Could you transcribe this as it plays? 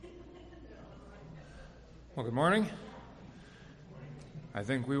Well, good morning. I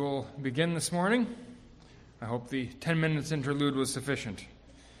think we will begin this morning. I hope the 10 minutes interlude was sufficient.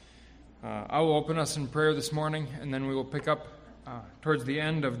 I will open us in prayer this morning, and then we will pick up towards the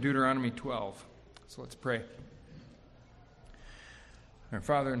end of Deuteronomy 12. So let's pray. Our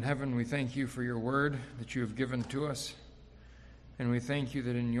Father in heaven, we thank you for your word that you have given to us, and we thank you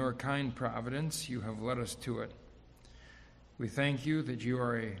that in your kind providence you have led us to it. We thank you that you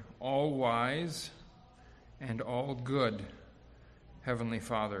are a all-wise and all-good Heavenly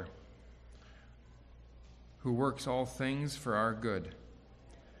Father, who works all things for our good.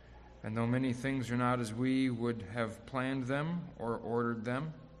 And though many things are not as we would have planned them or ordered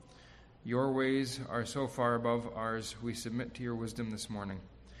them, your ways are so far above ours, we submit to your wisdom this morning.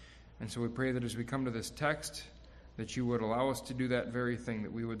 And so we pray that as we come to this text, that you would allow us to do that very thing,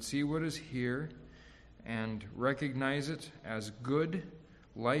 that we would see what is here and recognize it as good,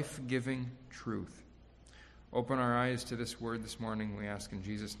 life-giving truth. Open our eyes to this word this morning, we ask in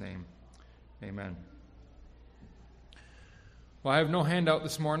Jesus' name. Amen. Well, I have no handout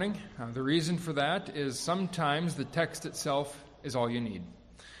this morning. The reason for that is sometimes the text itself is all you need.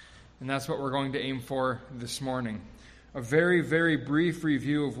 And that's what we're going to aim for this morning. A very, very brief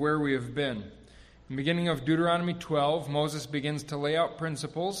review of where we have been. In the beginning of Deuteronomy 12, Moses begins to lay out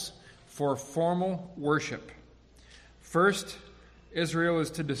principles for formal worship. First, Israel is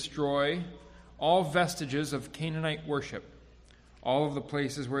to destroy all vestiges of Canaanite worship, all of the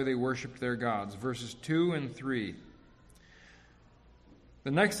places where they worshiped their gods, verses 2 and 3. The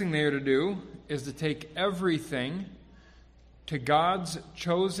next thing they are to do is to take everything to God's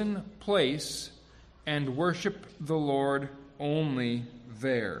chosen place and worship the Lord only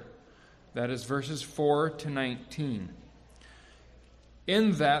there. That is verses 4 to 19.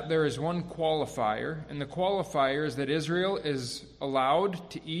 In that, there is one qualifier, and the qualifier is that Israel is allowed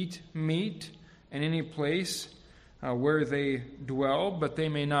to eat meat in any place where they dwell, but they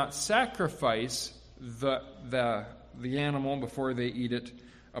may not sacrifice the animal before they eat it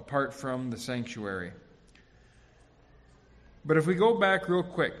apart from the sanctuary. But if we go back real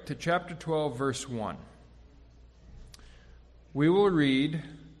quick to chapter 12, verse 1, we will read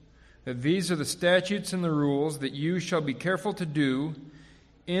that these are the statutes and the rules that you shall be careful to do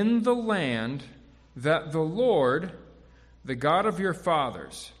in the land that the Lord, the God of your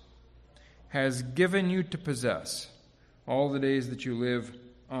fathers, has given you to possess all the days that you live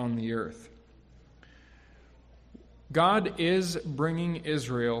on the earth. God is bringing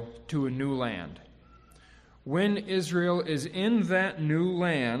Israel to a new land. When Israel is in that new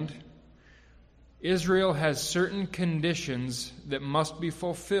land, Israel has certain conditions that must be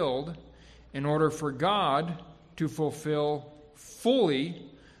fulfilled in order for God to fulfill fully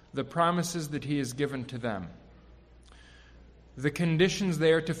the promises that He has given to them. The conditions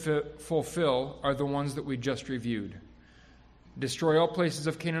they are to fulfill are the ones that we just reviewed. Destroy all places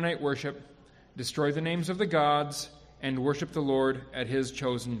of Canaanite worship, destroy the names of the gods, and worship the Lord at His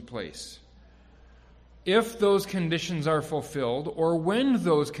chosen place. If those conditions are fulfilled, or when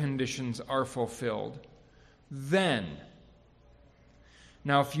those conditions are fulfilled, then.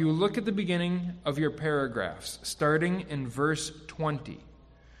 Now, if you look at the beginning of your paragraphs, starting in verse 20,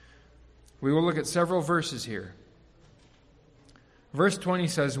 we will look at several verses here. Verse 20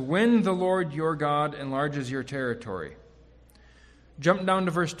 says, when the Lord your God enlarges your territory. Jump down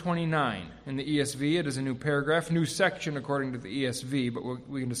to verse 29 in the ESV. It is a new paragraph, new section according to the ESV, but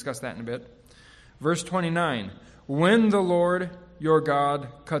we can discuss that in a bit. Verse 29, when the Lord your God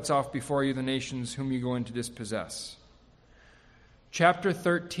cuts off before you the nations whom you go in to dispossess. Chapter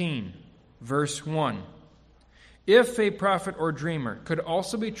 13, verse 1. If a prophet or dreamer could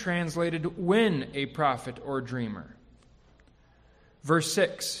also be translated when a prophet or dreamer. Verse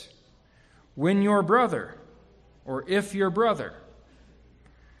 6, when your brother, or if your brother.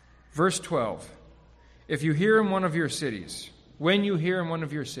 Verse 12, if you hear in one of your cities, when you hear in one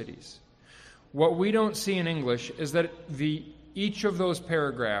of your cities. What we don't see in English is that each of those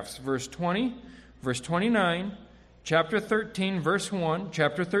paragraphs, verse 20, verse 29, chapter 13, verse 1,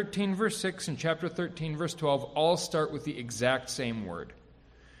 chapter 13, verse 6, and chapter 13, verse 12, all start with the exact same word.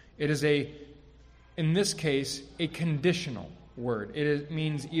 It is in this case, a conditional word. It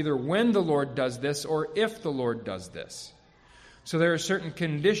means either when the Lord does this or if the Lord does this. So there are certain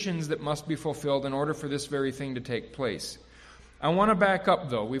conditions that must be fulfilled in order for this very thing to take place. I want to back up,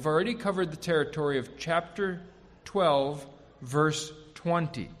 though. We've already covered the territory of chapter 12, verse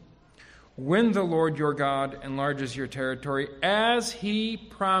 20. When the Lord your God enlarges your territory as He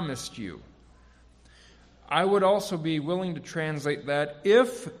promised you. I would also be willing to translate that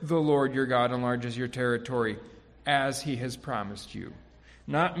if the Lord your God enlarges your territory as He has promised you.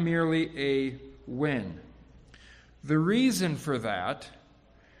 Not merely a when The reason for that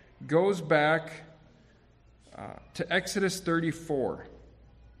goes back to Exodus 34.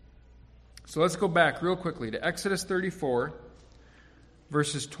 So let's go back real quickly to Exodus 34,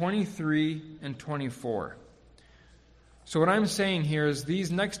 verses 23 and 24. So what I'm saying here is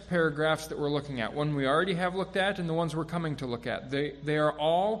these next paragraphs that we're looking at, one we already have looked at and the ones we're coming to look at, they are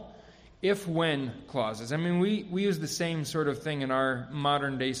all if-when clauses. I mean, we use the same sort of thing in our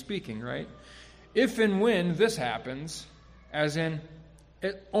modern day speaking, right? If and when this happens, as in,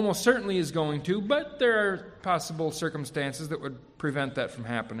 it almost certainly is going to, but there are possible circumstances that would prevent that from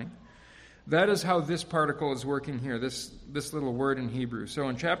happening. That is how this particle is working here, this little word in Hebrew. So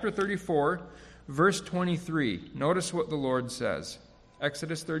in chapter 34, verse 23, notice what the Lord says.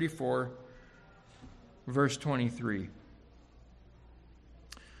 Exodus 34, verse 23.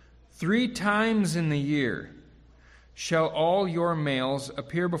 3 times in the year shall all your males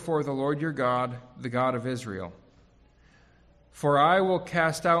appear before the Lord your God, the God of Israel. For I will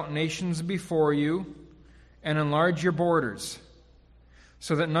cast out nations before you and enlarge your borders,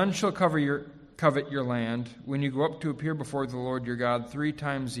 so that none shall covet your land when you go up to appear before the Lord your God 3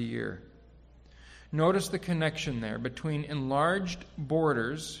 times a year. Notice the connection there between enlarged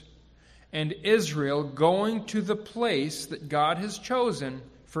borders and Israel going to the place that God has chosen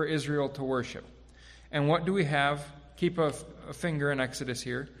for Israel to worship. And what do we have? Keep a finger in Exodus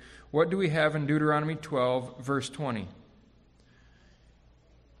here. What do we have in Deuteronomy 12, verse 20?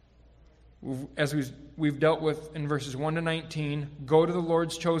 As we've dealt with in verses 1 to 19, go to the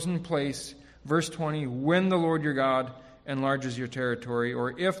Lord's chosen place. Verse 20, when the Lord your God enlarges your territory,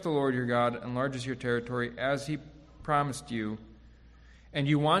 or if the Lord your God enlarges your territory as he promised you, and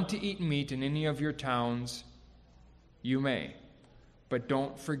you want to eat meat in any of your towns, you may. But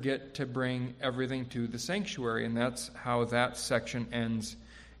don't forget to bring everything to the sanctuary, and that's how that section ends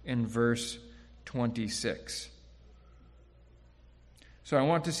in verse 26. So I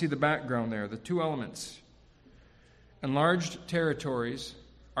want to see the background there, the two elements. Enlarged territories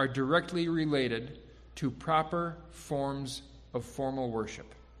are directly related to proper forms of formal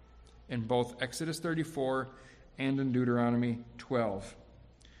worship in both Exodus 34 and in Deuteronomy 12.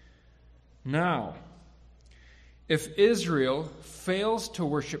 Now, if Israel fails to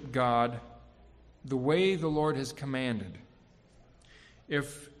worship God the way the Lord has commanded,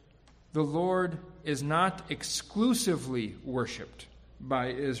 if the Lord is not exclusively worshipped by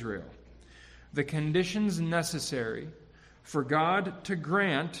Israel, the conditions necessary for God to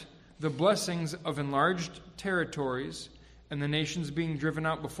grant the blessings of enlarged territories and the nations being driven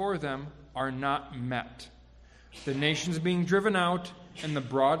out before them are not met. The nations being driven out and the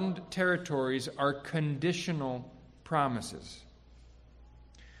broadened territories are conditional promises.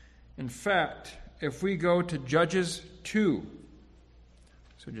 In fact, if we go to Judges 2,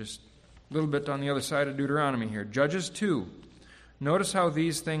 so just a little bit on the other side of Deuteronomy here, Judges 2, notice how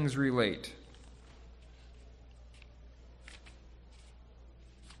these things relate.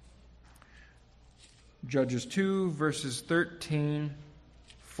 Judges 2, verses 13,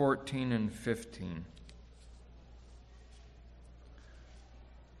 14, and 15.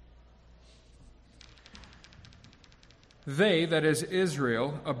 They, that is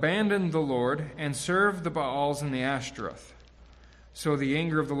Israel, abandoned the Lord and served the Baals and the Ashtaroth. So the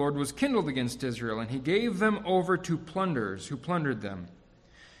anger of the Lord was kindled against Israel, and he gave them over to plunderers who plundered them.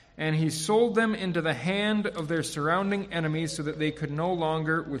 And he sold them into the hand of their surrounding enemies so that they could no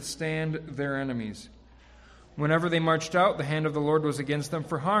longer withstand their enemies. Whenever they marched out, the hand of the Lord was against them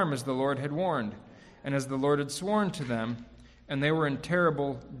for harm, as the Lord had warned, and as the Lord had sworn to them, and they were in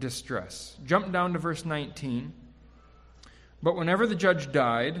terrible distress. Jump down to verse 19. But whenever the judge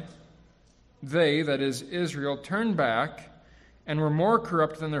died, they, that is Israel, turned back and were more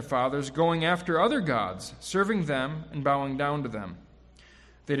corrupt than their fathers, going after other gods, serving them and bowing down to them.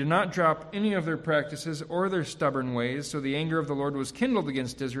 They did not drop any of their practices or their stubborn ways, so the anger of the Lord was kindled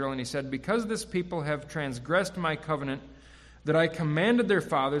against Israel, and he said, because this people have transgressed my covenant that I commanded their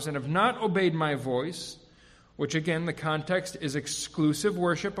fathers and have not obeyed my voice, which again, the context is exclusive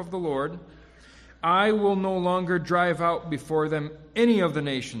worship of the Lord, I will no longer drive out before them any of the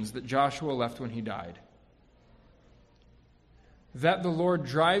nations that Joshua left when he died. That the Lord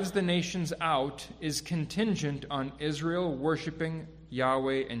drives the nations out is contingent on Israel worshiping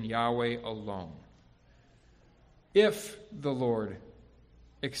Yahweh and Yahweh alone. If the Lord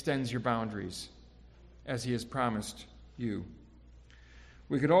extends your boundaries as he has promised you.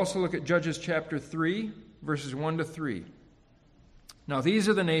 We could also look at Judges chapter 3, verses 1 to 3. Now these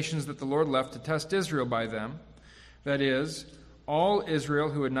are the nations that the Lord left to test Israel by them, that is, all Israel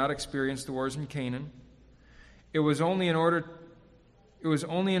who had not experienced the wars in Canaan. It was only in order it was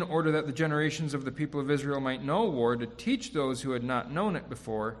only in order that the generations of the people of Israel might know war, to teach those who had not known it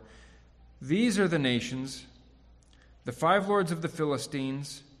before. These are the nations, the 5 lords of the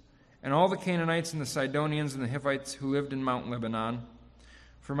Philistines, and all the Canaanites and the Sidonians and the Hittites who lived in Mount Lebanon,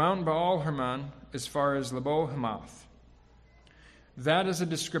 from Mount Baal-Hermon as far as Lebo-Hamath. That is a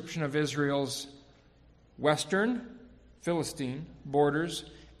description of Israel's western Philistine borders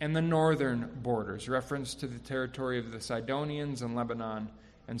and the northern borders, reference to the territory of the Sidonians and Lebanon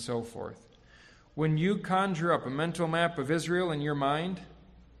and so forth. When you conjure up a mental map of Israel in your mind,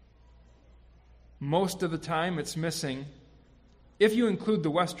 most of the time it's missing. If you include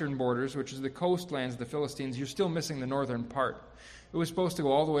the western borders, which is the coastlands of the Philistines, you're still missing the northern part. It was supposed to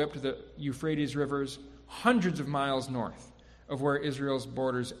go all the way up to the Euphrates rivers, hundreds of miles north of where Israel's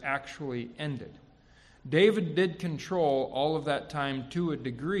borders actually ended. David did control all of that time to a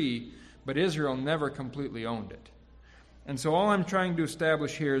degree, but Israel never completely owned it. And so all I'm trying to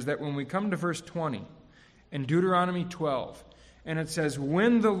establish here is that when we come to verse 20 in Deuteronomy 12, and it says,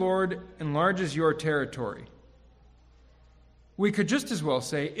 when the Lord enlarges your territory, we could just as well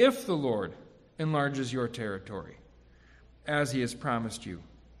say, if the Lord enlarges your territory, as he has promised you,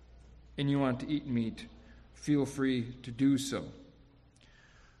 and you want to eat meat, feel free to do so.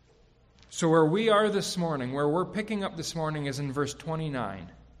 So where we are this morning, where we're picking up this morning, is in verse 29.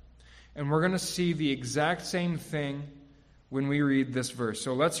 And we're going to see the exact same thing when we read this verse.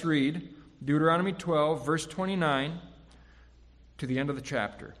 So let's read Deuteronomy 12, verse 29, to the end of the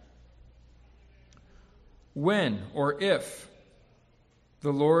chapter. When, or if,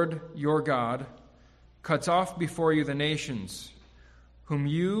 the Lord your God cuts off before you the nations whom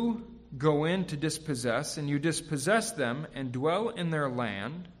you go in to dispossess, and you dispossess them and dwell in their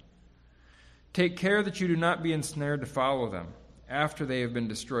land, take care that you do not be ensnared to follow them after they have been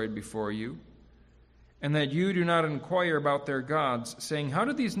destroyed before you, and that you do not inquire about their gods, saying, how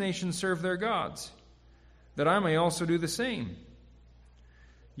did these nations serve their gods? That I may also do the same.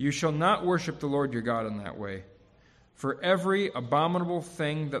 You shall not worship the Lord your God in that way. For every abominable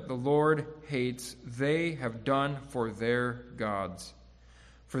thing that the Lord hates, they have done for their gods.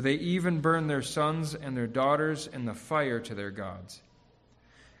 For they even burn their sons and their daughters in the fire to their gods.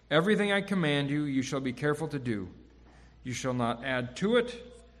 Everything I command you, you shall be careful to do. You shall not add to it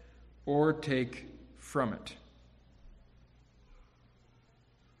or take from it.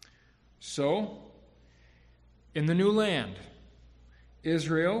 So, in the new land,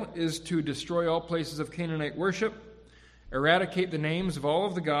 Israel is to destroy all places of Canaanite worship, eradicate the names of all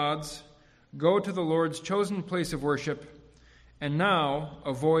of the gods, go to the Lord's chosen place of worship, and now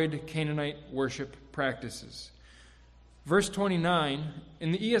avoid Canaanite worship practices. Verse 29,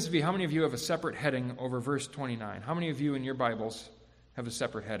 in the ESV, how many of you have a separate heading over verse 29? How many of you in your Bibles have a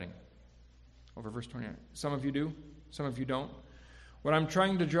separate heading over verse 29? Some of you do, some of you don't. What I'm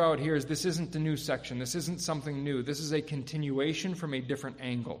trying to draw out here is this isn't a new section. This isn't something new. This is a continuation from a different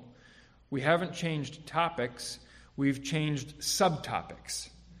angle. We haven't changed topics. We've changed subtopics.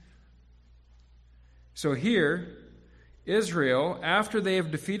 So here, Israel, after they have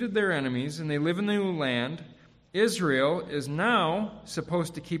defeated their enemies and they live in the new land, Israel is now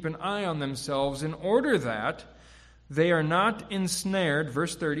supposed to keep an eye on themselves in order that they are not ensnared.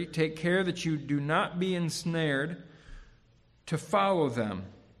 Verse 30, take care that you do not be ensnared to follow them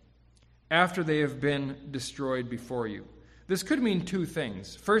after they have been destroyed before you. This could mean two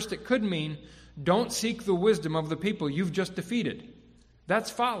things. First, it could mean don't seek the wisdom of the people you've just defeated. That's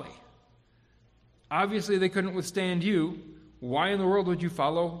folly. Obviously, they couldn't withstand you. Why in the world would you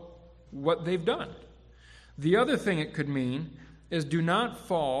follow what they've done? The other thing it could mean is do not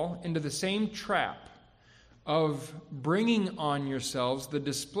fall into the same trap of bringing on yourselves the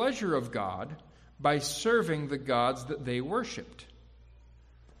displeasure of God by serving the gods that they worshipped.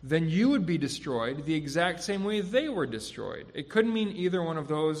 Then you would be destroyed the exact same way they were destroyed. It could mean either one of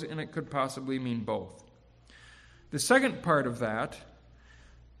those, and it could possibly mean both. The second part of that,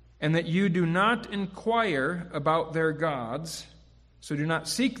 and that you do not inquire about their gods, so do not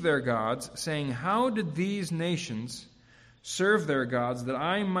seek their gods, saying, how did these nations serve their gods, that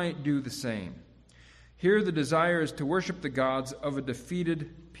I might do the same? Here the desire is to worship the gods of a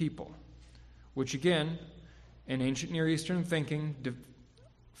defeated people, which again, in ancient Near Eastern thinking,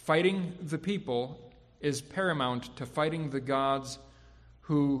 fighting the people is paramount to fighting the gods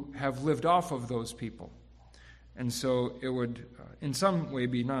who have lived off of those people. And so it would, in some way,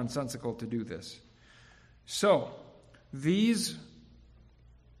 be nonsensical to do this. So, these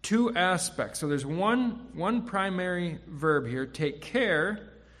two aspects. So there's one primary verb here, take care.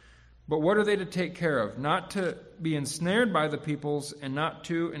 But what are they to take care of? Not to be ensnared by the peoples and not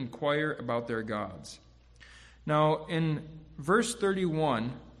to inquire about their gods. Now, in verse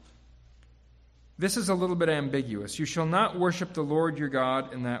 31, this is a little bit ambiguous. You shall not worship the Lord your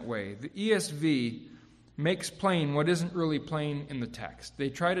God in that way. The ESV makes plain what isn't really plain in the text. They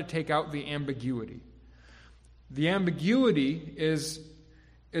try to take out the ambiguity. The ambiguity is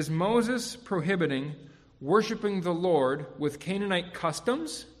Moses prohibiting worshiping the Lord with Canaanite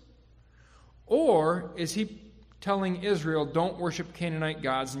customs? Or is he telling Israel, don't worship Canaanite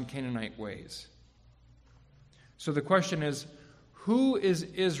gods in Canaanite ways? So the question is, who is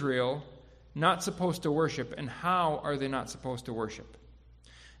Israel not supposed to worship, and how are they not supposed to worship?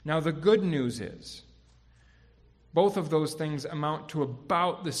 Now the good news is, both of those things amount to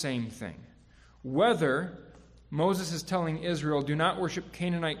about the same thing. Whether Moses is telling Israel, do not worship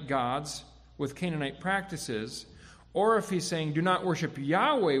Canaanite gods with Canaanite practices, or if he's saying, do not worship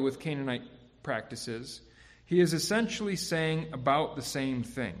Yahweh with Canaanite practices, he is essentially saying about the same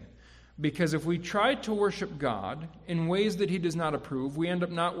thing. Because if we try to worship God in ways that he does not approve, we end up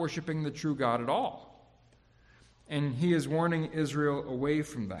not worshiping the true God at all. And he is warning Israel away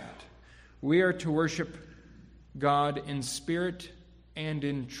from that. We are to worship God in spirit and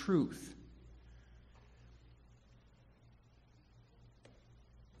in truth.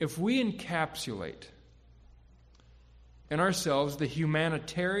 If we encapsulate in ourselves the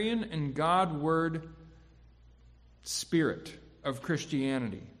humanitarian and God-word spirit of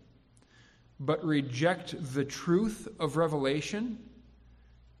Christianity, but reject the truth of revelation,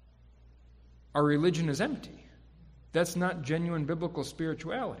 our religion is empty. That's not genuine biblical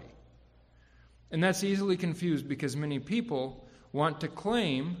spirituality. And that's easily confused because many people want to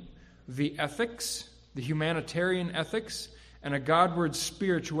claim the ethics, the humanitarian ethics, and a Godward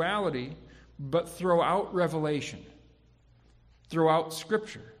spirituality, but throw out revelation, throw out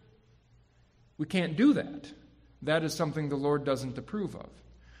Scripture. We can't do that. That is something the Lord doesn't approve of.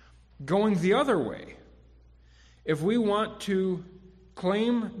 Going the other way, if we want to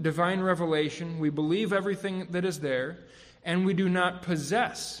claim divine revelation, we believe everything that is there, and we do not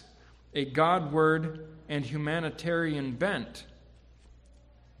possess a God-word and humanitarian bent,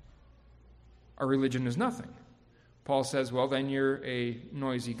 our religion is nothing. Paul says, well, then you're a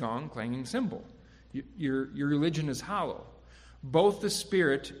noisy gong, clanging cymbal. Your religion is hollow. Both the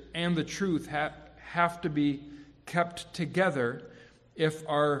Spirit and the truth have to be kept together if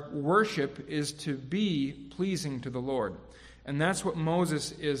our worship is to be pleasing to the Lord. And that's what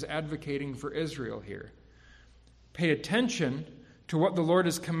Moses is advocating for Israel here. Pay attention to what the Lord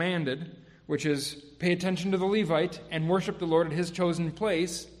has commanded, which is pay attention to the Levite and worship the Lord at his chosen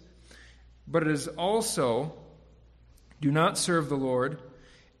place. But it is also, do not serve the Lord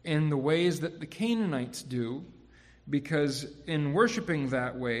in the ways that the Canaanites do, because in worshiping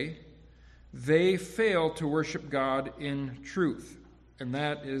that way, they fail to worship God in truth. And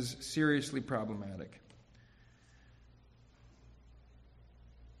that is seriously problematic.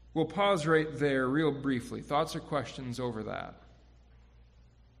 We'll pause right there real briefly. Thoughts or questions over that?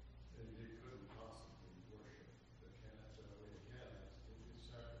 They couldn't possibly worship the Canaanites the way the Canaanites did. They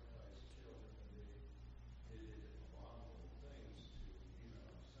sacrificed children. They did abominable things to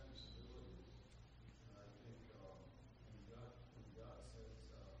sensibilities. And I think when God says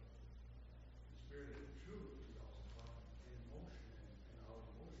the spirit of truth, he's also talking in emotion, and our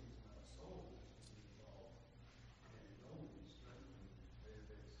emotions and our soul has to be involved. And it only strengthens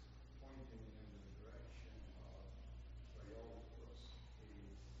if it's pointing in the direction of where he always puts a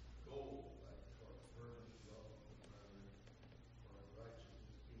goal, like for fervent love of the brethren, for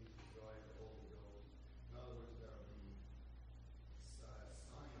righteousness, peace, joy, the Holy Ghost. In other words, there will be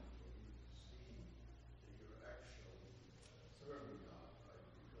signs for you to see that you're actually serving God, right?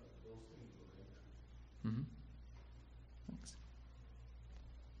 Because those things will enter. Mm-hmm. Thanks.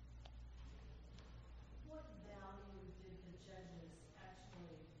 What value did the judges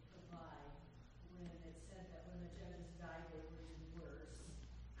actually provide when it said that when the judges died, they were even worse?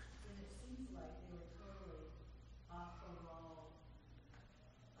 And it seems like they were totally off the wall,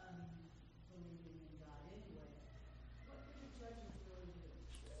 believing in God anyway. What did the judges really do?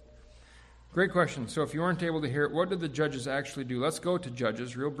 Great question. So if you weren't able to hear it, what did the judges actually do? Let's go to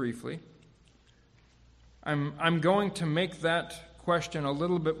Judges real briefly. I'm going to make that question a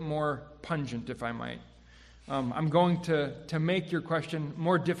little bit more pungent, if I might. I'm going to make your question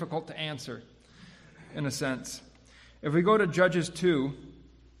more difficult to answer, in a sense. If we go to Judges 2,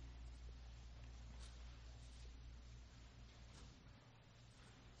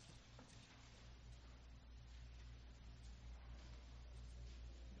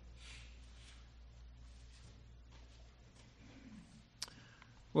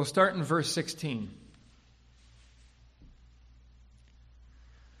 we'll start in verse 16.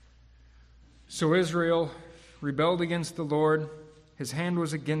 So Israel rebelled against the Lord. His hand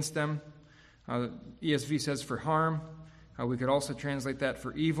was against them. ESV says for harm. We could also translate that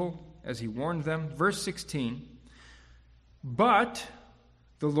for evil, as he warned them. Verse 16, but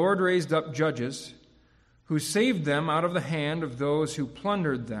the Lord raised up judges who saved them out of the hand of those who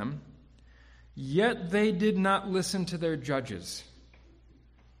plundered them, yet they did not listen to their judges,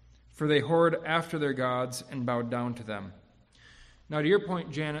 for they whored after their gods and bowed down to them. Now, to your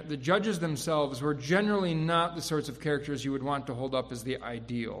point, Janet, the judges themselves were generally not the sorts of characters you would want to hold up as the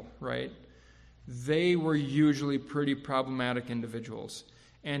ideal, right? They were usually pretty problematic individuals.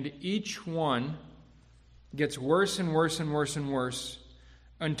 And each one gets worse and worse and worse and worse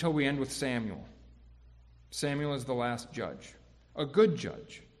until we end with Samuel. Samuel is the last judge, a good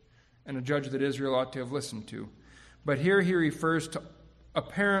judge, and a judge that Israel ought to have listened to. But here he refers to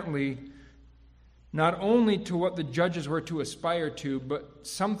apparently not only to what the judges were to aspire to, but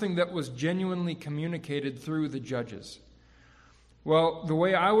something that was genuinely communicated through the judges. Well, the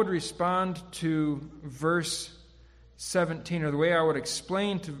way I would respond to verse 17, or the way I would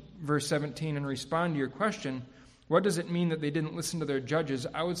explain to verse 17 and respond to your question, what does it mean that they didn't listen to their judges?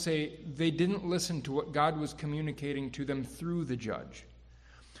 I would say they didn't listen to what God was communicating to them through the judge.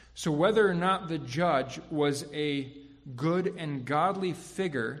 So whether or not the judge was a good and godly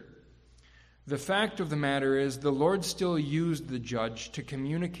figure, the fact of the matter is the Lord still used the judge to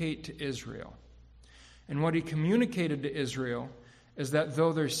communicate to Israel. And what he communicated to Israel is that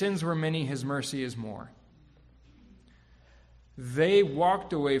though their sins were many, his mercy is more. They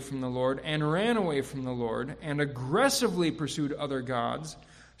walked away from the Lord and ran away from the Lord and aggressively pursued other gods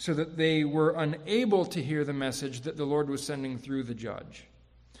so that they were unable to hear the message that the Lord was sending through the judge.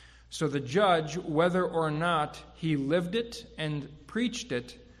 So the judge, whether or not he lived it and preached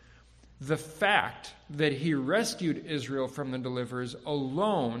it, the fact that he rescued Israel from the deliverers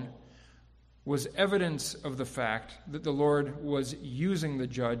alone was evidence of the fact that the Lord was using the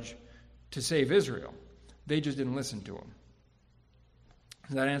judge to save Israel. They just didn't listen to him.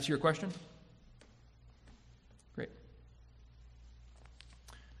 Does that answer your question? Great.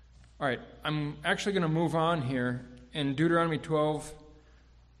 All right, I'm actually going to move on here. In Deuteronomy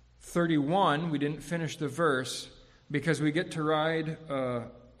 12:31, we didn't finish the verse because we get to ride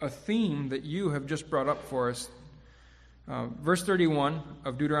a theme that you have just brought up for us. Verse 31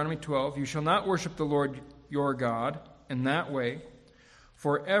 of Deuteronomy 12, you shall not worship the Lord your God in that way,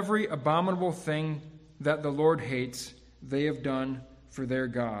 for every abominable thing that the Lord hates, they have done for their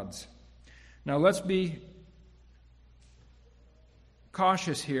gods. Now let's be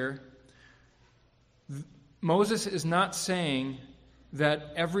cautious here. Moses is not saying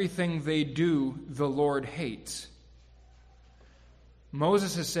that everything they do, the Lord hates.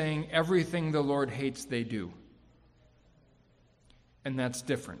 Moses is saying everything the Lord hates, they do. And that's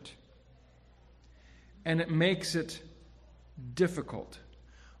different. And it makes it difficult.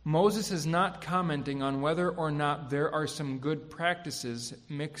 Moses is not commenting on whether or not there are some good practices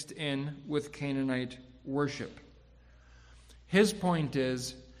mixed in with Canaanite worship. His point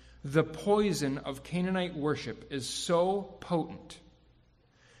is, the poison of Canaanite worship is so potent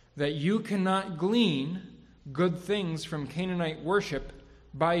that you cannot glean good things from Canaanite worship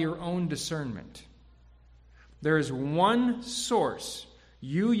by your own discernment. There is one source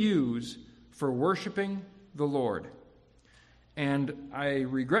you use for worshiping the Lord. And I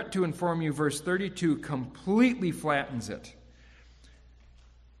regret to inform you, verse 32 completely flattens it.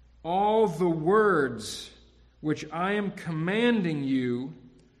 All the words which I am commanding you,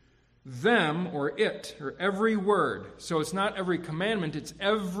 them, or it, or every word. So it's not every commandment, it's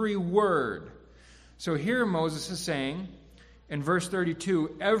every word. So here Moses is saying, in verse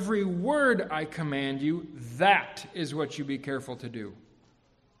 32, every word I command you, that is what you be careful to do.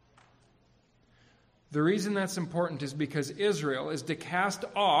 The reason that's important is because Israel is to cast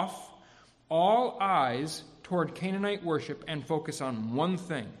off all eyes toward Canaanite worship and focus on one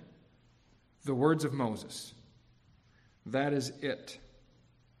thing, the words of Moses. That is it.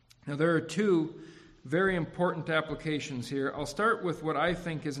 Now there are two very important applications here. I'll start with what I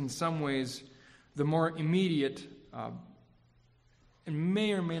think is in some ways the more immediate and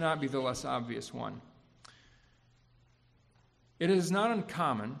may or may not be the less obvious one. It is not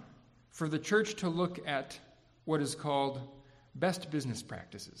uncommon for the church to look at what is called best business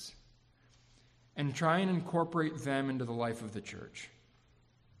practices and try and incorporate them into the life of the church.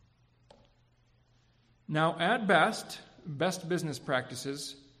 Now, at best business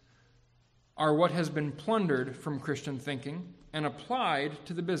practices are what has been plundered from Christian thinking and applied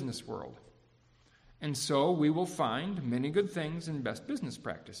to the business world. And so we will find many good things in best business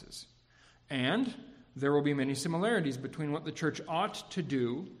practices. And there will be many similarities between what the church ought to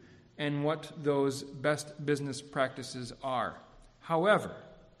do and what those best business practices are. However,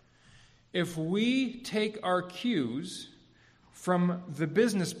 if we take our cues from the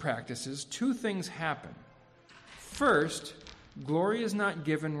business practices, two things happen. First, glory is not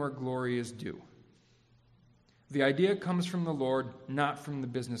given where glory is due. The idea comes from the Lord, not from the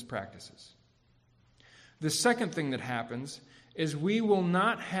business practices. The second thing that happens is we will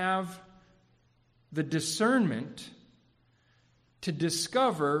not have the discernment to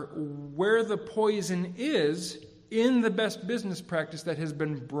discover where the poison is in the best business practice that has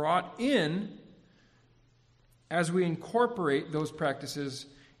been brought in as we incorporate those practices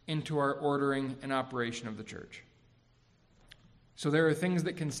into our ordering and operation of the church. So there are things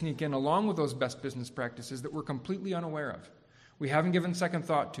that can sneak in along with those best business practices that we're completely unaware of. We haven't given second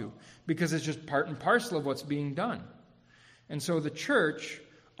thought to, because it's just part and parcel of what's being done. And so the church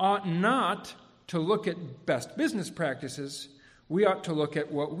ought not to look at best business practices. We ought to look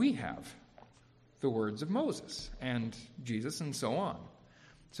at what we have, the words of Moses and Jesus and so on.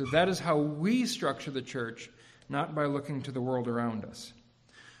 So that is how we structure the church, not by looking to the world around us.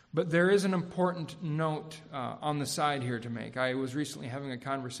 But there is an important note on the side here to make. I was recently having a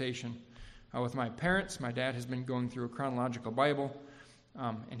conversation with my parents. My dad has been going through a chronological Bible,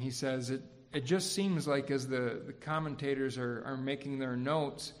 and he says it just seems like as the commentators are making their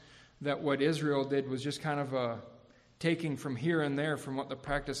notes that what Israel did was just kind of taking from here and there from what the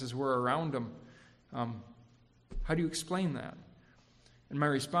practices were around them. How do you explain that? And my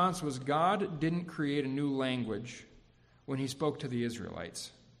response was, God didn't create a new language when he spoke to the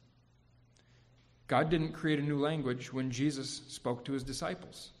Israelites. God didn't create a new language when Jesus spoke to his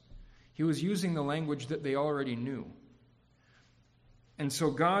disciples. He was using the language that they already knew. And so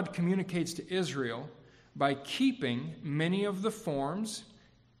God communicates to Israel by keeping many of the forms.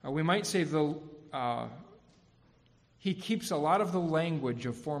 We might say he keeps a lot of the language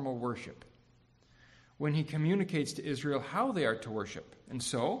of formal worship when he communicates to Israel how they are to worship. And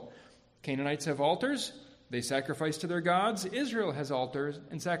so, Canaanites have altars. They sacrifice to their gods. Israel has altars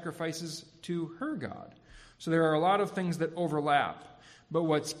and sacrifices to her God. So there are a lot of things that overlap. But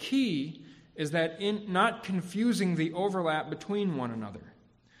what's key is that in not confusing the overlap between one another.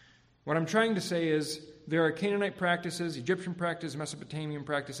 What I'm trying to say is there are Canaanite practices, Egyptian practices, Mesopotamian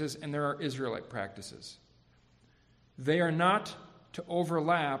practices, and there are Israelite practices. They are not to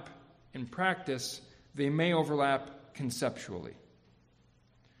overlap in practice. They may overlap conceptually.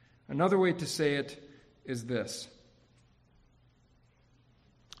 Another way to say it is this.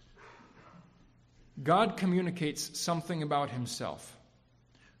 God communicates something about himself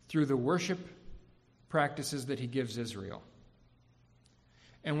through the worship practices that he gives Israel.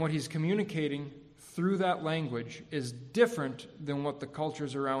 And what he's communicating through that language is different than what the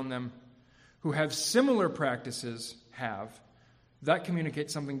cultures around them who have similar practices have. That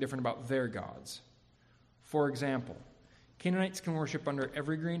communicates something different about their gods. For example, Canaanites can worship under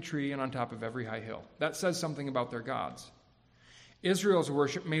every green tree and on top of every high hill. That says something about their gods. Israel's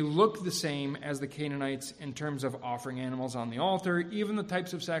worship may look the same as the Canaanites in terms of offering animals on the altar, even the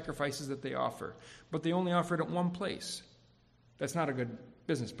types of sacrifices that they offer. But they only offer it at one place. That's not a good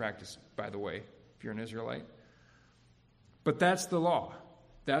business practice, by the way, if you're an Israelite. But that's the law.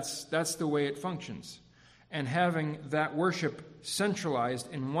 That's the way it functions. And having that worship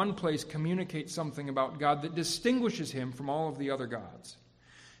centralized in one place communicates something about God that distinguishes him from all of the other gods.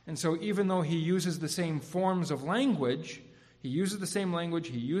 And so even though he uses the same forms of language, he uses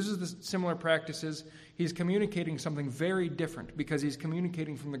the similar practices, he's communicating something very different because he's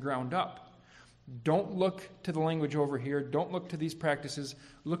communicating from the ground up. Don't look to the language over here. Don't look to these practices.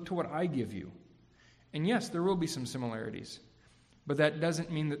 Look to what I give you. And yes, there will be some similarities. But that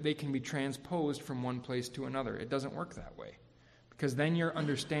doesn't mean that they can be transposed from one place to another. It doesn't work that way. Because then you're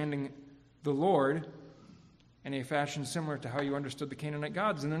understanding the Lord in a fashion similar to how you understood the Canaanite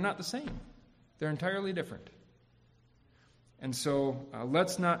gods, and they're not the same. They're entirely different. And so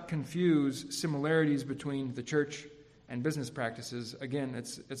let's not confuse similarities between the church and business practices. Again,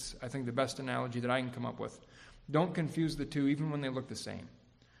 it's I think the best analogy that I can come up with. Don't confuse the two even when they look the same.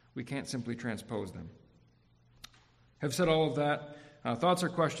 We can't simply transpose them. Have said all of that. Thoughts or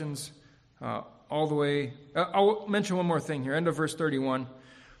questions all the way. I'll mention one more thing here. End of verse 31.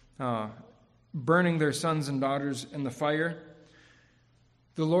 Burning their sons and daughters in the fire.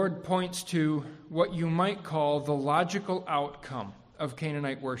 The Lord points to what you might call the logical outcome of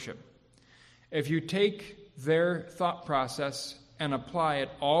Canaanite worship. If you take their thought process and apply it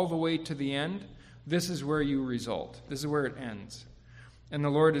all the way to the end, this is where you result. This is where it ends. And the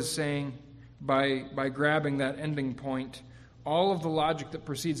Lord is saying, by grabbing that ending point, all of the logic that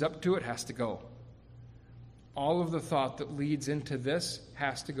proceeds up to it has to go. all of the thought that leads into this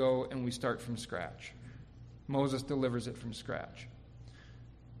has to go, and we start from scratch. Moses delivers it from scratch.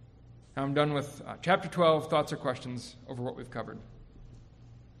 Now I'm done with chapter 12. Thoughts or questions over what we've covered?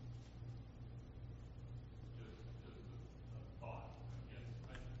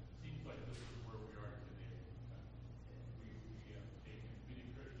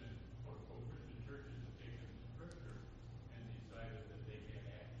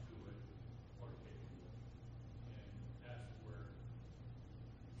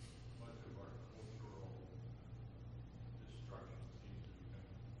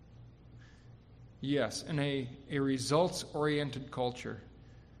 Yes, in a results-oriented culture,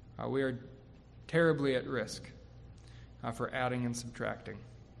 we are terribly at risk for adding and subtracting.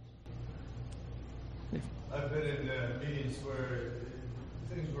 I've been in meetings where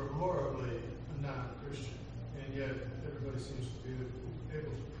things were horribly non-Christian, and yet everybody seems to be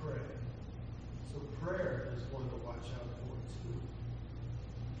able to pray. So prayer is one to watch out for, too.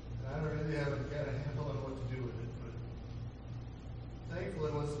 And I don't really haven't got a handle on what to do with it, but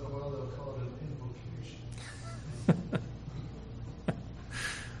thankfully once in a while they'll call it an invocation.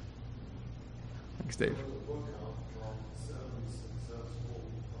 Thanks, Dave. There's a book out called 7 Successful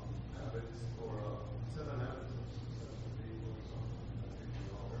Habits, or 7 Habits of Successful People, or something. I think we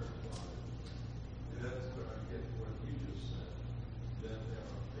all heard about it. And that's where I get what you just said, that there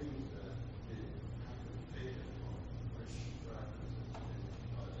are things that have to be taken from Christian practices.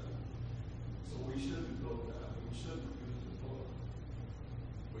 So we shouldn't go that. We shouldn't use the book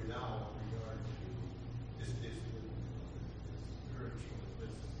without regard to is spiritual,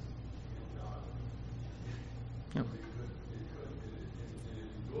 this God. Yep. It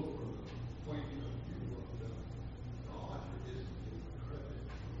go from the point of view of the author is to give credit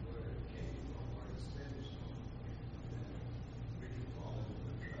for where it came from, where it stems from. And we can fall into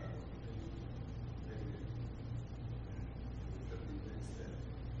the trap of maybe it could be fixed then.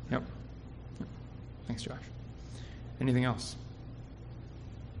 Yep. Thanks, Josh. Anything else?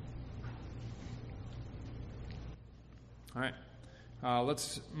 All right.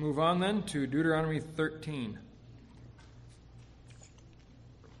 Let's move on then to Deuteronomy 13.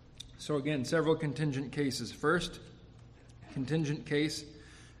 So again, several contingent cases. First, contingent case,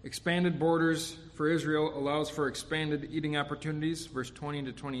 expanded borders for Israel allows for expanded eating opportunities, verse 20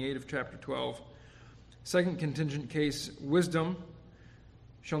 to 28 of chapter 12. Second contingent case, wisdom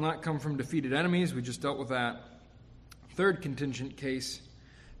shall not come from defeated enemies. We just dealt with that. Third contingent case,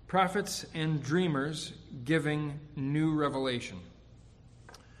 prophets and dreamers giving new revelation.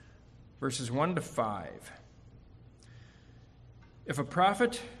 Verses 1 to 5. If a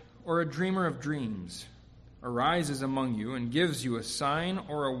prophet or a dreamer of dreams arises among you and gives you a sign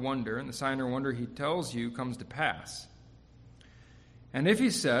or a wonder, and the sign or wonder he tells you comes to pass, and if he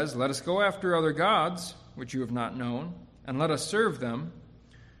says, "Let us go after other gods, which you have not known, and let us serve them,"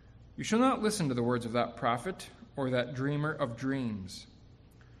 you shall not listen to the words of that prophet or that dreamer of dreams.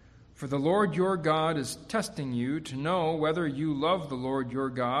 For the Lord your God is testing you to know whether you love the Lord your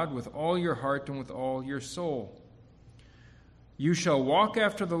God with all your heart and with all your soul. You shall walk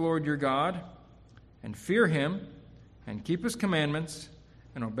after the Lord your God and fear him and keep his commandments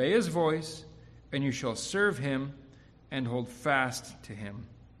and obey his voice, and you shall serve him and hold fast to him.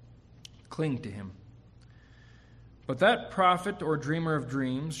 Cling to him. But that prophet or dreamer of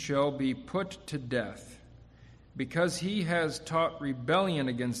dreams shall be put to death, because he has taught rebellion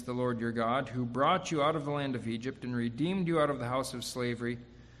against the Lord your God, who brought you out of the land of Egypt and redeemed you out of the house of slavery,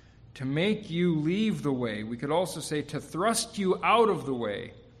 to make you leave the way. We could also say to thrust you out of the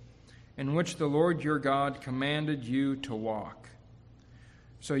way in which the Lord your God commanded you to walk.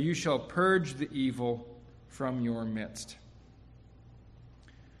 So you shall purge the evil from your midst.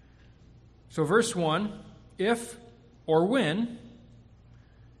 So verse 1, if or when,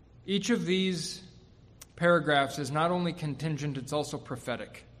 each of these paragraphs is not only contingent, it's also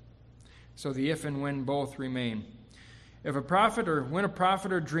prophetic. So the if and when both remain. If a prophet or when a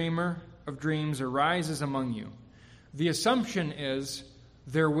prophet or dreamer of dreams arises among you, the assumption is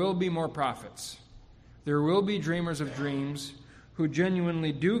there will be more prophets. There will be dreamers of dreams who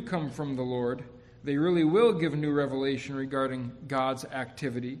genuinely do come from the Lord. They really will give new revelation regarding God's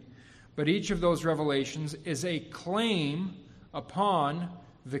activity. But each of those revelations is a claim upon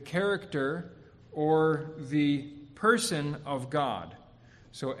the character or the person of God.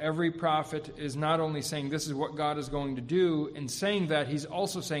 So every prophet is not only saying this is what God is going to do, in saying that he's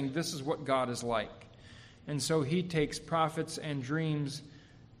also saying this is what God is like. And so he takes prophets and dreams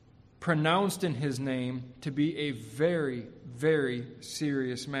pronounced in his name to be a very, very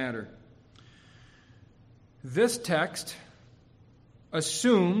serious matter. This text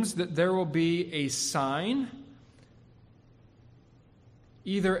assumes that there will be a sign,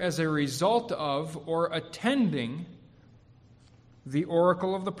 either as a result of or attending the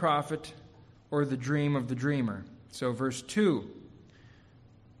oracle of the prophet or the dream of the dreamer. So verse 2,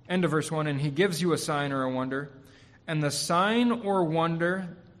 end of verse 1, and he gives you a sign or a wonder, and the sign or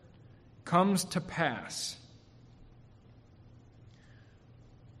wonder comes to pass.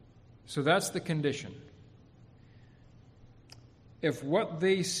 So that's the condition. If what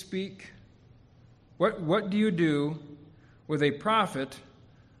they speak, what do you do with a prophet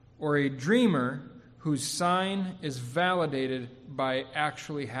or a dreamer whose sign is validated by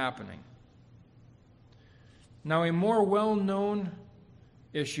actually happening? Now, a more well-known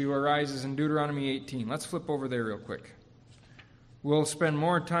issue arises in Deuteronomy 18. Let's flip over there real quick. We'll spend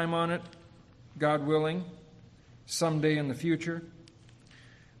more time on it, God willing, someday in the future.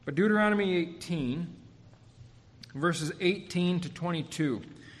 But Deuteronomy 18, verses 18 to 22.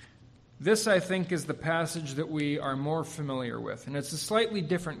 This, I think, is the passage that we are more familiar with. And it's a slightly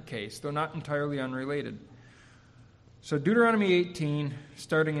different case, though not entirely unrelated. So Deuteronomy 18,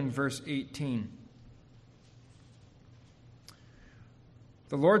 starting in verse 18.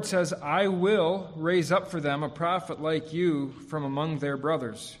 The Lord says, I will raise up for them a prophet like you from among their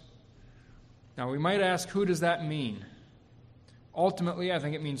brothers. Now, we might ask, who does that mean? Ultimately, I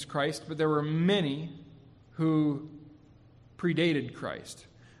think it means Christ, but there were many who predated Christ.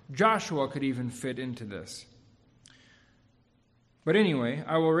 Joshua could even fit into this. But anyway,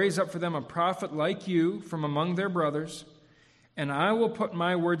 I will raise up for them a prophet like you from among their brothers, and I will put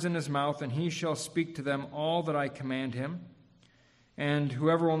my words in his mouth, and he shall speak to them all that I command him. And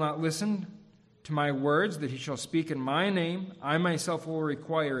whoever will not listen to my words that he shall speak in my name, I myself will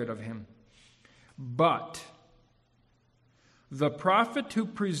require it of him. But the prophet who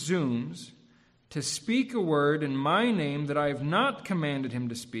presumes to speak a word in my name that I have not commanded him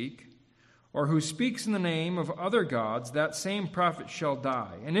to speak, or who speaks in the name of other gods, that same prophet shall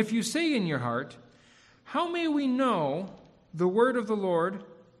die. And if you say in your heart, how may we know the word of the Lord?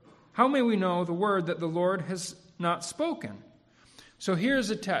 How may we know the word that the Lord has not spoken? So here's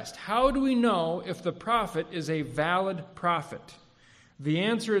a test. How do we know if the prophet is a valid prophet? The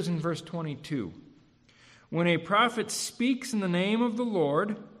answer is in verse 22. When a prophet speaks in the name of the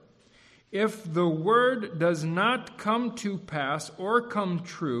Lord, if the word does not come to pass or come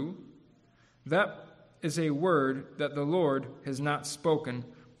true, that is a word that the Lord has not spoken.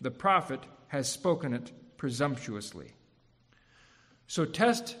 The prophet has spoken it presumptuously. So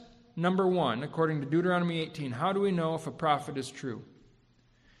test number 1, according to Deuteronomy 18, how do we know if a prophet is true?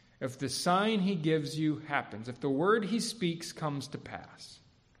 If the sign he gives you happens, if the word he speaks comes to pass.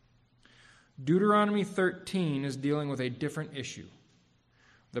 Deuteronomy 13 is dealing with a different issue.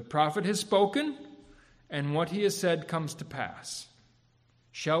 The prophet has spoken, and what he has said comes to pass.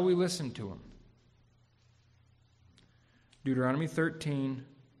 Shall we listen to him? Deuteronomy 13,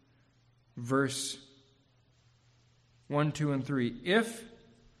 verse 1, 2, and 3. If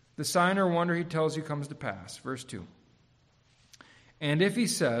the sign or wonder he tells you comes to pass, verse 2. And if he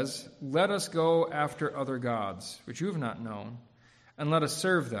says, let us go after other gods, which you have not known, and let us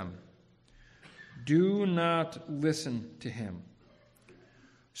serve them, do not listen to him.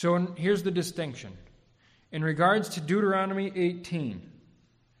 So here's the distinction. In regards to Deuteronomy 18,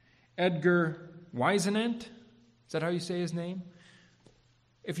 Edgar Whisenant, is that how you say his name?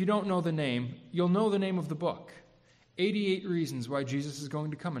 If you don't know the name, you'll know the name of the book. 88 Reasons Why Jesus is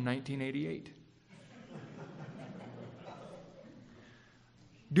Going to Come in 1988.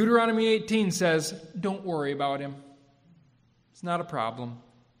 Deuteronomy 18 says, don't worry about him. It's not a problem.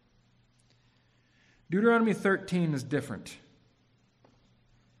 Deuteronomy 13 is different.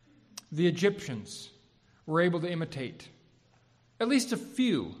 The Egyptians were able to imitate at least a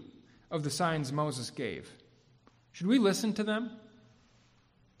few of the signs Moses gave. Should we listen to them?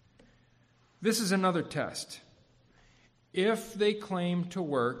 This is another test. If they claim to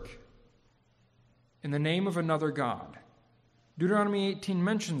work in the name of another god, Deuteronomy 18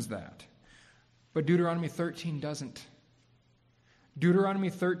 mentions that, but Deuteronomy 13 doesn't. Deuteronomy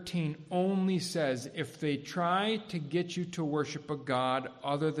 13 only says if they try to get you to worship a god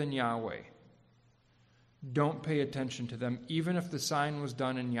other than Yahweh, don't pay attention to them, even if the sign was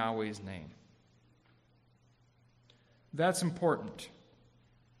done in Yahweh's name. That's important.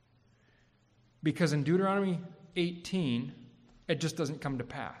 Because in Deuteronomy 18, it just doesn't come to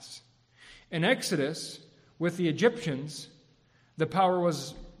pass. In Exodus, with the Egyptians, the power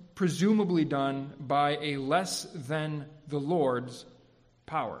was presumably done by a less than the Lord's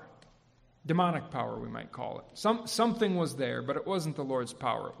power. Demonic power, we might call it. Something was there, but it wasn't the Lord's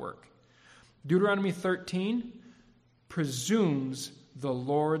power at work. Deuteronomy 13 presumes the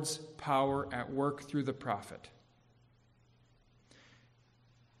Lord's power at work through the prophet.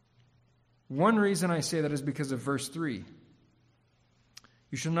 One reason I say that is because of verse 3.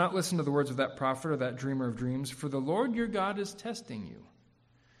 You shall not listen to the words of that prophet or that dreamer of dreams, for the Lord your God is testing you.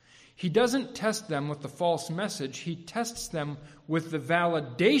 He doesn't test them with the false message. He tests them with the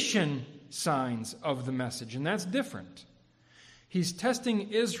validation signs of the message, and that's different. He's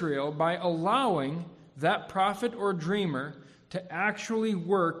testing Israel by allowing that prophet or dreamer to actually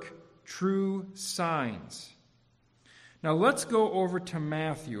work true signs. Now let's go over to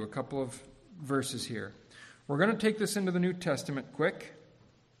Matthew, a couple of verses here. We're going to take this into the New Testament quick,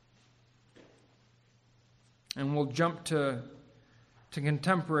 and we'll jump to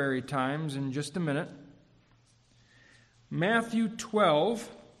contemporary times in just a minute. Matthew 12,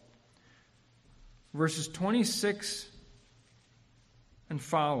 verses 26 and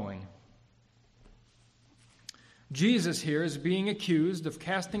following. Jesus here is being accused of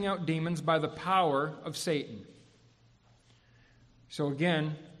casting out demons by the power of Satan. So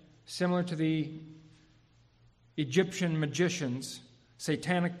again, similar to the Egyptian magicians,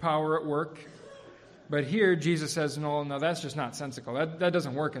 satanic power at work. But here Jesus says, no, that's just not sensical. That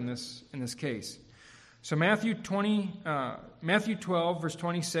doesn't work in this case. So Matthew 12, verse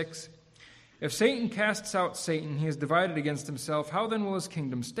 26, if Satan casts out Satan, he is divided against himself. How then will his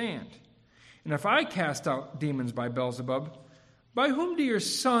kingdom stand? And if I cast out demons by Beelzebub, by whom do your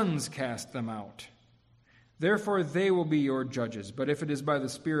sons cast them out? Therefore they will be your judges. But if it is by the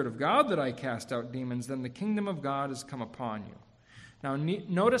Spirit of God that I cast out demons, then the kingdom of God has come upon you. Now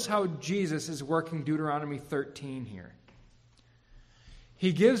notice how Jesus is working Deuteronomy 13 here.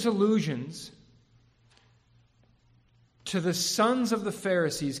 He gives allusions to the sons of the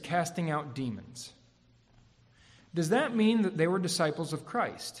Pharisees casting out demons. Does that mean that they were disciples of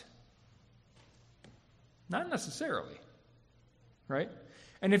Christ? Not necessarily, right?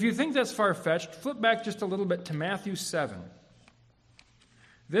 And if you think that's far-fetched, flip back just a little bit to Matthew 7.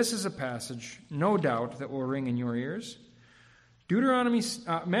 This is a passage, no doubt, that will ring in your ears.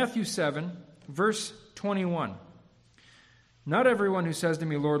 Matthew 7, verse 21. Not everyone who says to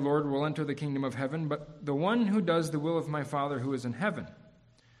me, Lord, Lord, will enter the kingdom of heaven, but the one who does the will of my Father who is in heaven.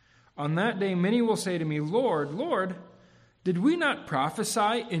 On that day many will say to me, Lord, Lord, did we not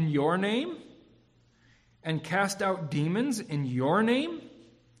prophesy in your name and cast out demons in your name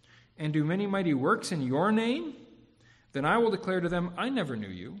and do many mighty works in your name? Then I will declare to them, I never knew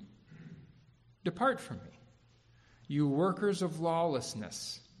you. Depart from me, you workers of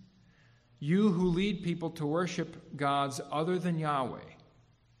lawlessness, you who lead people to worship gods other than Yahweh.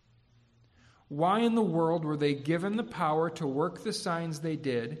 Why in the world were they given the power to work the signs they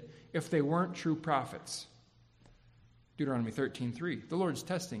did if they weren't true prophets? Deuteronomy 13:3. The Lord's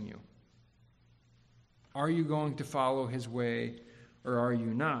testing you. Are you going to follow his way or are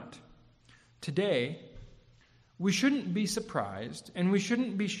you not? Today, we shouldn't be surprised and we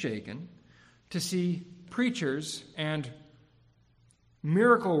shouldn't be shaken to see preachers and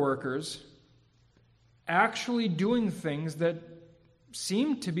miracle workers actually doing things that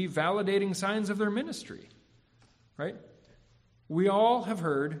seem to be validating signs of their ministry, right? We all have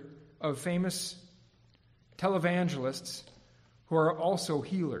heard of famous televangelists who are also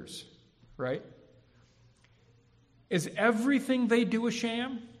healers, right? Is everything they do a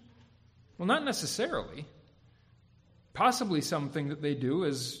sham? Well, not necessarily. Possibly something that they do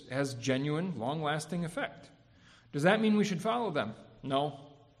has genuine, long-lasting effect. Does that mean we should follow them? No,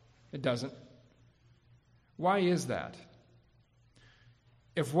 it doesn't. Why is that?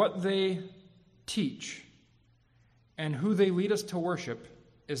 If what they teach and who they lead us to worship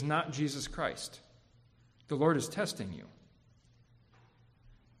is not Jesus Christ, the Lord is testing you.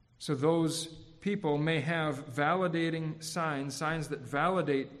 So those people may have validating signs that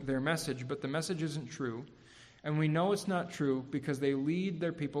validate their message, but the message isn't true. And we know it's not true because they lead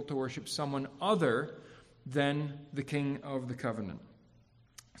their people to worship someone other than the King of the covenant.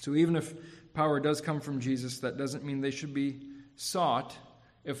 So even if power does come from Jesus, that doesn't mean they should be sought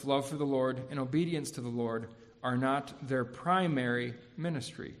if love for the Lord and obedience to the Lord are not their primary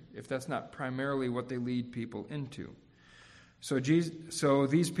ministry, if that's not primarily what they lead people into. So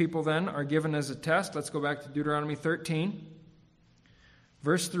these people then are given as a test. Let's go back to Deuteronomy 13,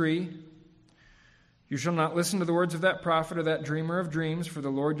 verse 3. You shall not listen to the words of that prophet or that dreamer of dreams, for the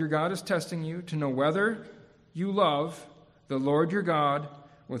Lord your God is testing you to know whether you love the Lord your God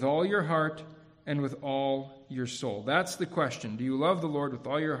with all your heart and with all your soul. That's the question. Do you love the Lord with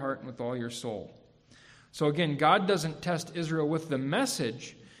all your heart and with all your soul? So again, God doesn't test Israel with the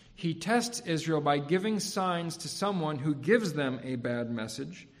message. He tests Israel by giving signs to someone who gives them a bad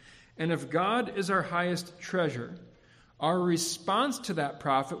message. And if God is our highest treasure, our response to that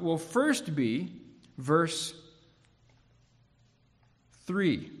prophet will first be verse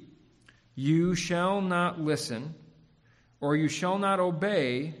 3. You shall not listen, or you shall not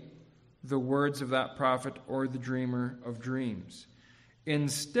obey the words of that prophet or the dreamer of dreams.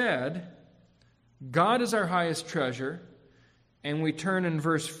 Instead, God is our highest treasure, and we turn in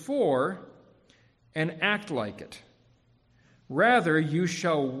verse 4 and act like it. Rather, you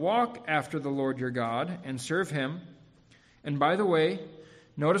shall walk after the Lord your God and serve him. And by the way,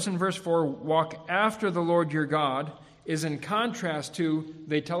 notice in verse 4, walk after the Lord your God is in contrast to,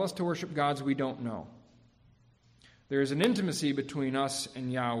 they tell us to worship gods we don't know. There is an intimacy between us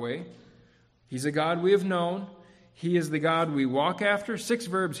and Yahweh. He's a God we have known. He is the God we walk after. 6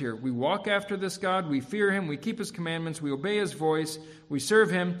 verbs here. We walk after this God. We fear him. We keep his commandments. We obey his voice. We serve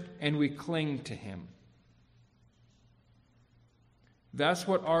him. And we cling to him. That's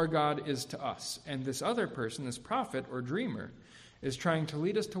what our God is to us. And this other person, this prophet or dreamer, is trying to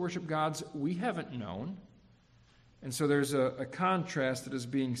lead us to worship gods we haven't known. And so there's a contrast that is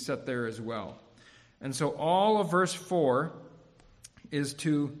being set there as well. And so all of verse 4 is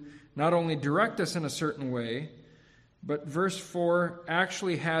to not only direct us in a certain way, but verse 4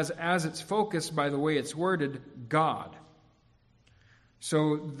 actually has as its focus, by the way it's worded, God.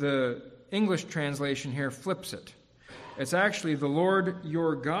 So the English translation here flips it. It's actually the Lord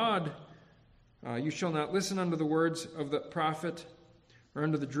your God. You shall not listen unto the words of the prophet or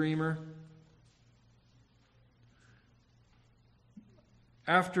unto the dreamer.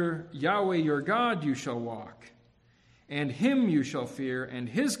 After Yahweh your God you shall walk, and him you shall fear, and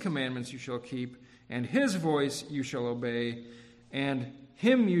his commandments you shall keep, and his voice you shall obey, and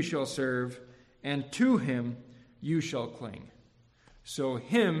him you shall serve, and to him you shall cling. So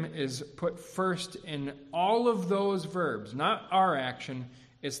him is put first in all of those verbs, not our action,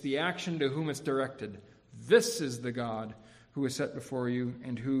 it's the action to whom it's directed. This is the God who is set before you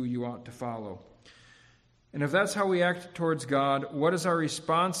and who you ought to follow. And if that's how we act towards God, what is our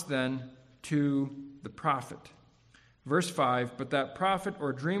response then to the prophet? Verse 5, but that prophet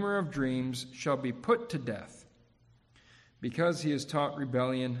or dreamer of dreams shall be put to death, because he has taught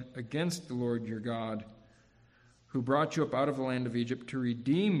rebellion against the Lord your God, who brought you up out of the land of Egypt to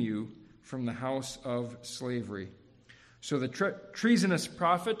redeem you from the house of slavery. So the treasonous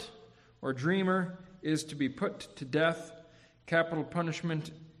prophet or dreamer is to be put to death. Capital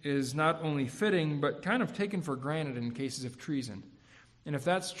punishment is not only fitting, but kind of taken for granted in cases of treason. And if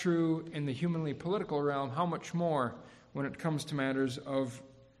that's true in the humanly political realm, how much more when it comes to matters of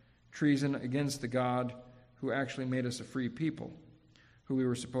treason against the God who actually made us a free people, who we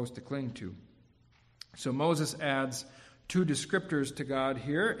were supposed to cling to. So Moses adds 2 descriptors to God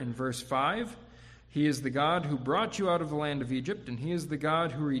here in verse 5. He is the God who brought you out of the land of Egypt, and he is the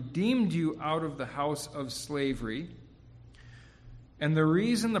God who redeemed you out of the house of slavery. And the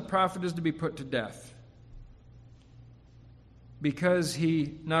reason the prophet is to be put to death, because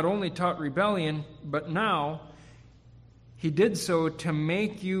he not only taught rebellion, but now he did so to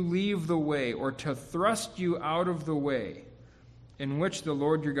make you leave the way, or to thrust you out of the way in which the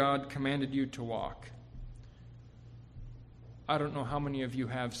Lord your God commanded you to walk. I don't know how many of you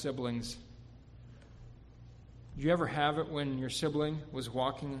have siblings. Did you ever have it when your sibling was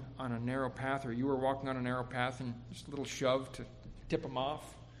walking on a narrow path, or you were walking on a narrow path and just a little shove to tip them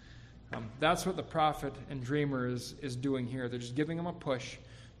off? That's what the prophet and dreamer is doing here. They're just giving them a push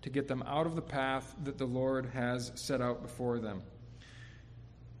to get them out of the path that the Lord has set out before them.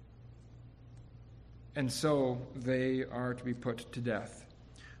 And so they are to be put to death.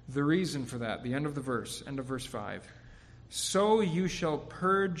 The reason for that, the end of verse 5. So you shall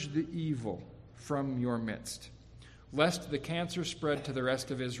purge the evil from your midst, lest the cancer spread to the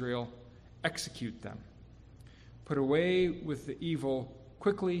rest of Israel. Execute them. Put away with the evil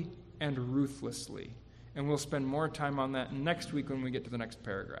quickly and ruthlessly. And we'll spend more time on that next week when we get to the next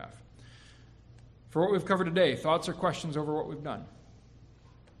paragraph. For what we've covered today, thoughts or questions over what we've done?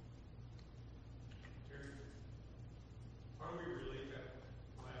 How do we relate that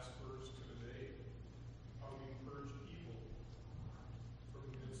last verse to today? How do we purge evil from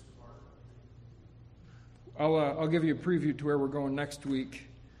the midst of our country? I'll give you a preview to where we're going next week.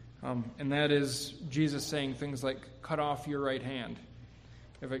 And that is Jesus saying things like, cut off your right hand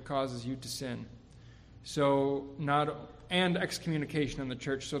if it causes you to sin. And excommunication in the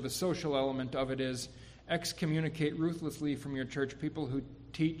church. So the social element of it is excommunicate ruthlessly from your church people who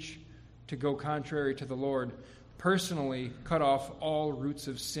teach to go contrary to the Lord. Personally, cut off all roots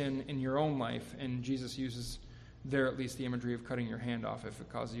of sin in your own life. And Jesus uses there at least the imagery of cutting your hand off if it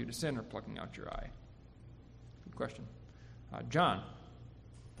causes you to sin, or plucking out your eye. Good question. John.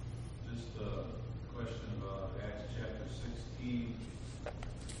 Just a question about Acts chapter 6.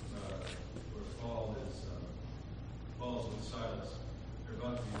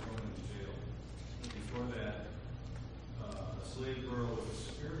 about to be thrown into jail. Before that, a slave girl with a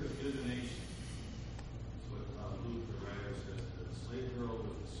spirit of divination. That's what Luke, the writer, says. The slave girl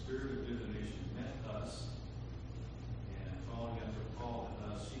with a spirit of divination met us, and following after Paul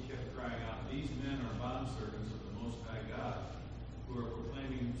and us, she kept crying out, "These men are bondservants of the Most High God, who are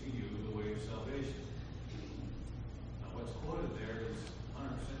proclaiming to you the way of salvation." Now, what's quoted there is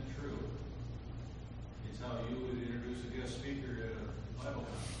 100% true. It's how you would introduce a guest speaker at a Bible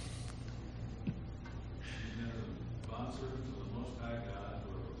conference. These men are bondservants of the Most High God, who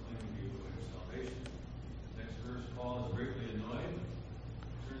are proclaiming to you the way of salvation. Next verse, Paul is greatly annoyed,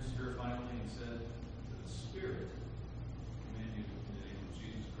 turns to her finally and said, "To the Spirit, command you in the name of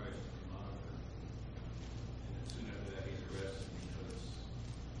Jesus Christ to come out of her." And then soon after that, he's arrested because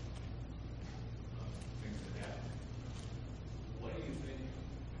of things that happen. What do you think?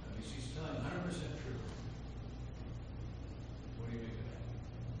 I mean, she's telling 100% true. What do you make of that?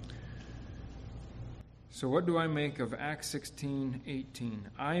 So what do I make of Acts 16:18?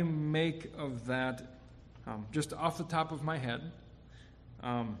 I make of that, just off the top of my head,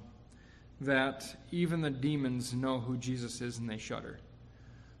 that even the demons know who Jesus is and they shudder.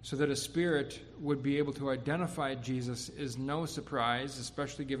 So that a spirit would be able to identify Jesus is no surprise,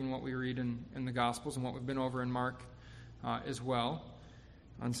 especially given what we read in the Gospels and what we've been over in Mark as well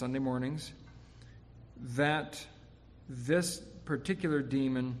on Sunday mornings. That this particular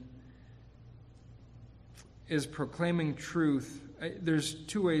demon is proclaiming truth. There's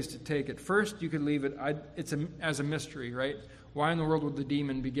two ways to take it. First, you could leave it as a mystery, right? Why in the world would the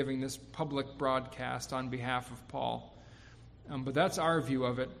demon be giving this public broadcast on behalf of Paul? But that's our view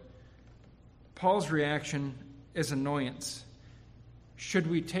of it. Paul's reaction is annoyance. Should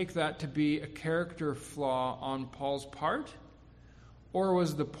we take that to be a character flaw on Paul's part? Or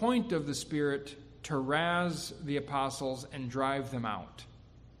was the point of the Spirit to razz the apostles and drive them out?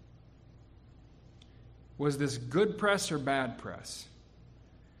 Was this good press or bad press?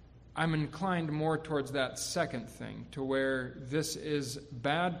 I'm inclined more towards that second thing, to where this is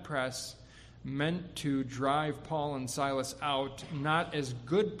bad press meant to drive Paul and Silas out, not as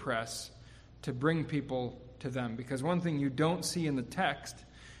good press to bring people to them. Because one thing you don't see in the text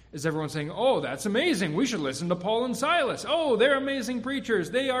is everyone saying, "Oh, that's amazing. We should listen to Paul and Silas. Oh, they're amazing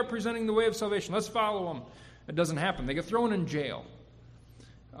preachers. They are presenting the way of salvation. Let's follow them." It doesn't happen. They get thrown in jail.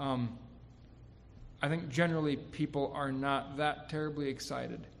 I think generally people are not that terribly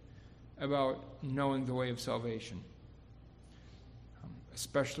excited about knowing the way of salvation,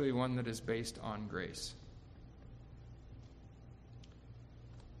 especially one that is based on grace.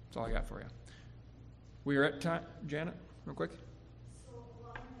 That's all I got for you. We are at time, Janet, real quick. So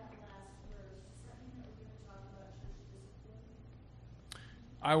along that last verse, does that mean that we're going to talk about church discipline?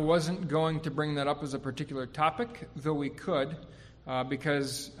 I wasn't going to bring that up as a particular topic, though we could,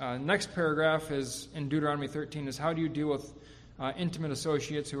 because next paragraph is in Deuteronomy 13 is how do you deal with intimate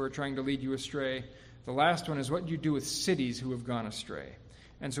associates who are trying to lead you astray. The last one is what do you do with cities who have gone astray.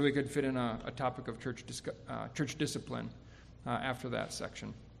 And so we could fit in a topic of church discipline after that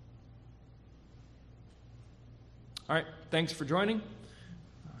section. All right, thanks for joining.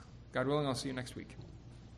 God willing, I'll see you next week.